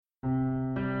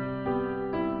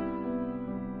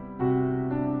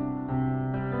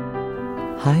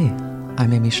Hi,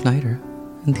 I'm Amy Schneider,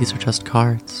 and these are just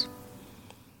cards.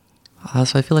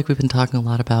 So I feel like we've been talking a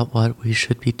lot about what we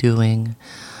should be doing,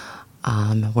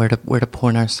 where to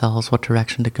point ourselves, what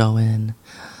direction to go in,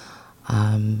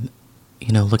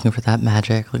 looking for that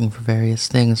magic, looking for various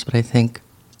things. But I think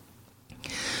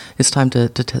it's time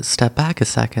to step back a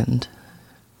second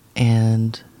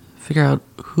and figure out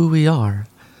who we are.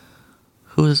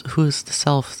 Who is the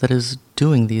self that is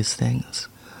doing these things?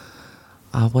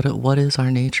 What is our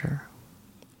nature?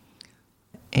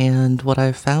 And what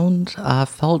I found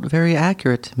felt very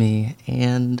accurate to me,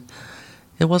 and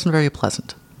it wasn't very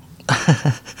pleasant.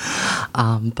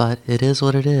 But it is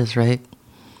what it is, right?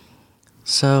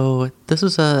 So this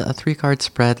is a 3-card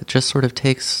spread that just sort of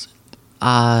takes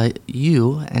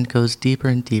you and goes deeper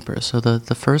and deeper. So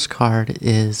the first card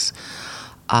is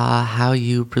how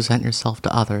you present yourself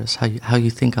to others, how you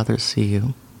think others see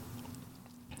you.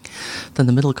 Then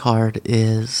the middle card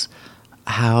is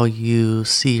how you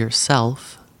see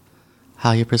yourself,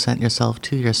 how you present yourself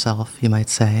to yourself, you might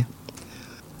say.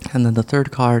 And then the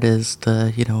third card is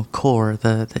the, core,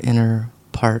 the inner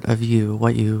part of you,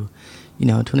 what you,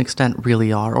 to an extent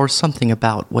really are, or something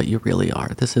about what you really are.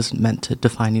 This isn't meant to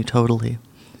define you totally.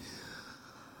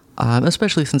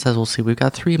 Especially since, as we'll see, we've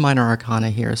got 3 minor arcana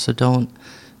here, so don't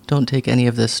take any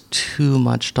of this too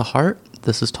much to heart.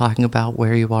 This is talking about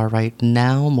where you are right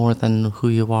now more than who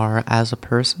you are as a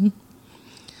person.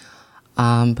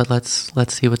 But let's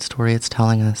see what story it's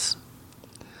telling us.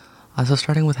 So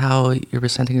starting with how you're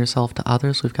presenting yourself to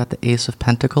others, we've got the Ace of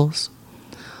Pentacles.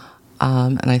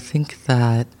 And I think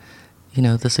that,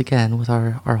 this again, with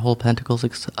our whole Pentacles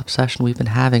obsession we've been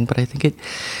having, but I think it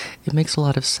makes a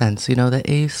lot of sense. The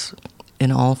Ace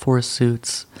in all 4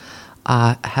 suits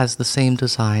has the same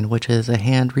design, which is a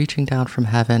hand reaching down from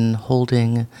heaven,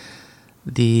 holding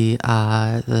the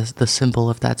symbol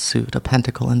of that suit, a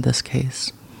pentacle in this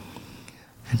case.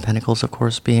 And pentacles, of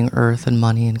course, being earth and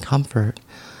money and comfort.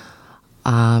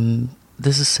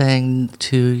 This is saying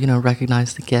to,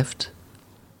 recognize the gift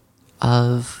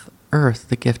of earth,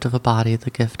 the gift of a body, the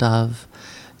gift of,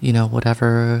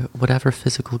 whatever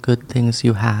physical good things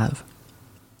you have.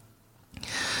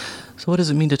 So what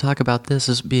does it mean to talk about this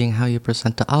as being how you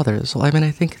present to others? Well, I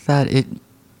think that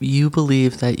you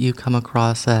believe that you come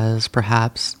across as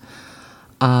perhaps,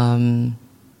 not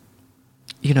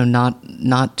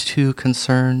too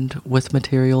concerned with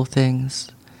material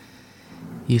things.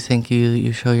 You think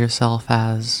you show yourself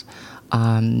as,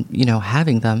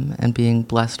 having them and being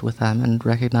blessed with them and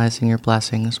recognizing your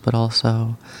blessings, but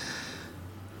also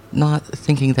not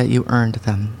thinking that you earned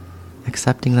them.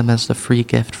 Accepting them as the free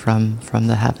gift from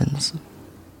the heavens.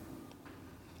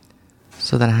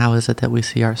 So then how is it that we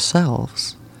see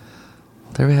ourselves?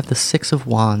 Well, there we have the 6 of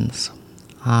Wands.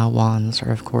 Wands are,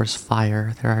 of course,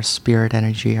 fire. They're our spirit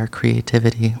energy, our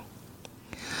creativity.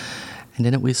 And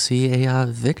in it we see a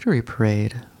victory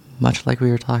parade, much like we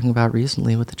were talking about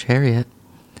recently with the Chariot.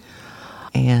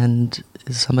 And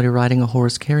is somebody riding a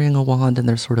horse carrying a wand, and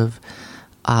there's sort of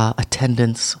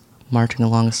attendants marching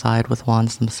alongside with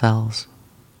wands themselves.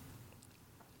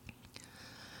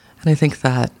 And I think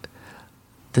that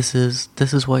this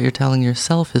is what you're telling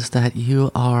yourself, is that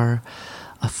you are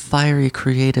a fiery,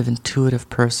 creative, intuitive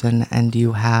person, and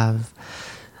you have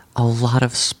a lot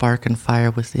of spark and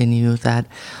fire within you that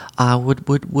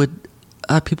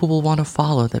people will want to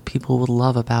follow, that people will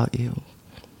love about you,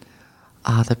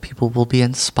 that people will be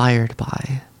inspired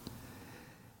by.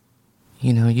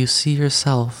 You see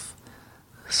yourself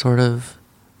sort of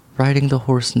riding the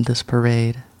horse in this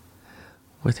parade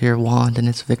with your wand and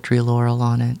its victory laurel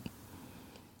on it.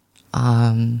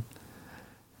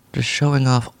 Just showing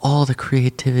off all the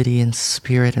creativity and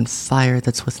spirit and fire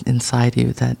that's inside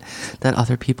you that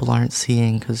other people aren't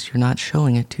seeing because you're not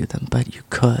showing it to them, but you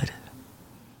could.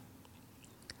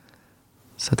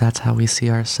 So that's how we see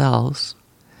ourselves.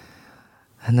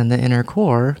 And then the inner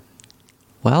core,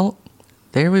 well,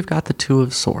 there we've got the 2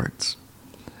 of Swords.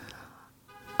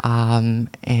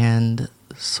 And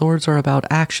swords are about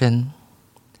action,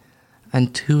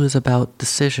 and 2 is about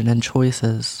decision and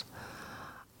choices,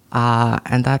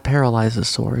 and that paralyzes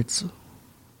swords.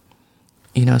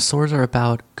 Swords are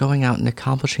about going out and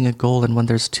accomplishing a goal, and when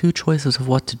there's 2 choices of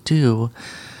what to do,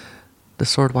 the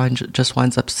sword just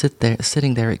winds up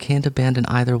sitting there. It can't abandon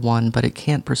either one, but it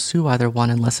can't pursue either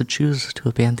one unless it chooses to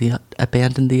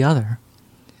abandon the other.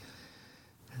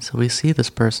 So we see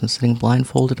this person sitting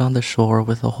blindfolded on the shore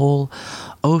with a whole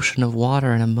ocean of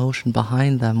water and emotion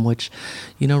behind them, which,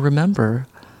 remember,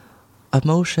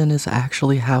 emotion is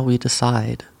actually how we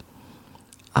decide.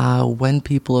 When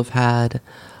people have had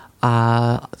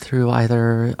through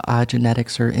either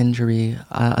genetics or injury,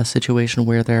 a situation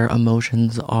where their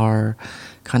emotions are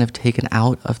kind of taken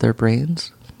out of their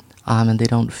brains, and they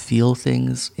don't feel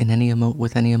things in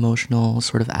with any emotional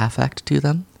sort of affect to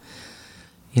them.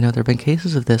 You know, there have been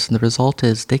cases of this, and the result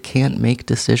is they can't make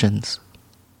decisions.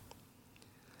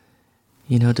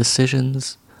 You know,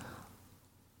 decisions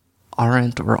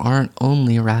aren't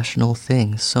only rational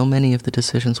things. So many of the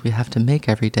decisions we have to make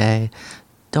every day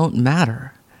don't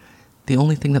matter. The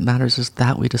only thing that matters is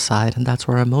that we decide, and that's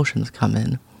where our emotions come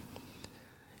in.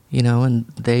 You know, and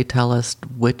they tell us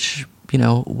which, you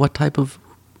know, what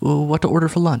to order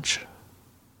for lunch.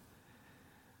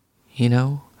 You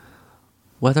know,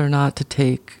 whether or not to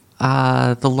take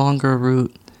the longer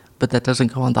route, but that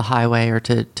doesn't go on the highway, or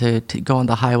to go on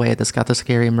the highway that's got the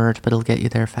scary merge, but it'll get you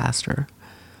there faster.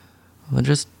 Well,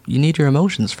 you need your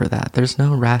emotions for that. There's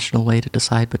no rational way to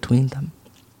decide between them.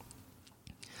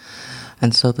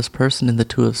 And so this person in the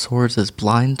Two of Swords is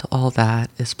blind to all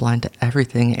that, is blind to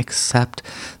everything except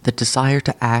the desire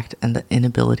to act and the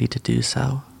inability to do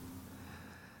so.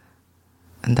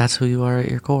 And that's who you are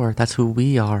at your core. That's who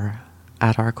we are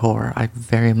at our core. I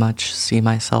very much see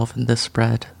myself in this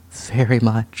spread. Very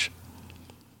much.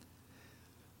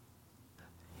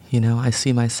 You know, I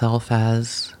see myself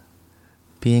as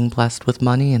being blessed with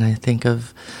money, and I think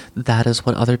of that as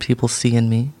what other people see in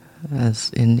me. As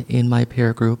in my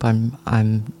peer group,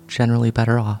 I'm generally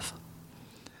better off.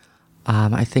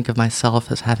 I think of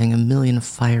myself as having a million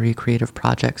fiery creative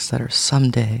projects that are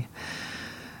someday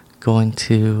going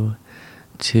to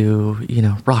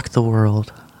rock the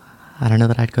world. I don't know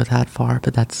that I'd go that far,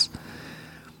 but that's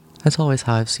always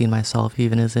how I've seen myself.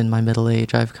 Even as in my middle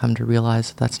age, I've come to realize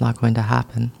that that's not going to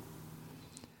happen.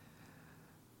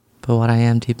 But what I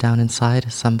am deep down inside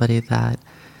is somebody that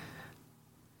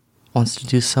wants to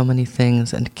do so many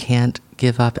things and can't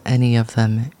give up any of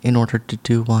them in order to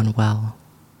do one well.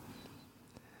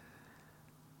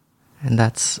 And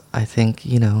that's, I think,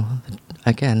 you know,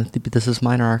 again, this is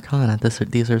minor arcana.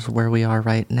 These are where we are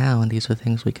right now, and these are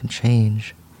things we can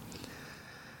change.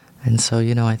 And so,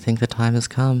 you know, I think the time has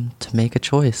come to make a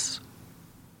choice.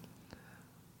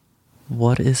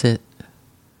 What is it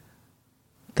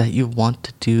that you want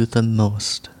to do the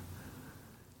most?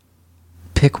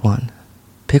 Pick one.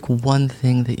 Pick one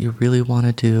thing that you really want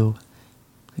to do.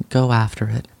 Go after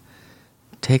it.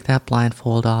 Take that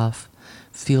blindfold off.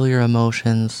 Feel your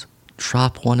emotions.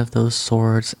 Drop one of those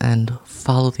swords and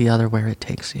follow the other where it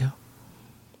takes you.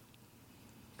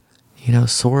 You know,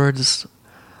 swords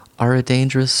are a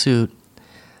dangerous suit.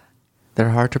 They're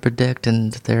hard to predict,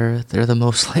 and they're the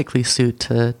most likely suit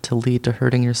to lead to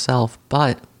hurting yourself,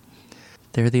 but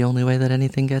they're the only way that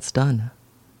anything gets done.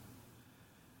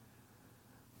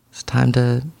 It's time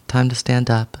to stand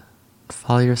up,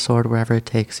 follow your sword wherever it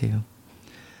takes you.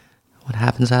 What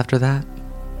happens after that,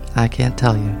 I can't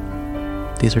tell you.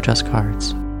 These are just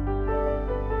cards.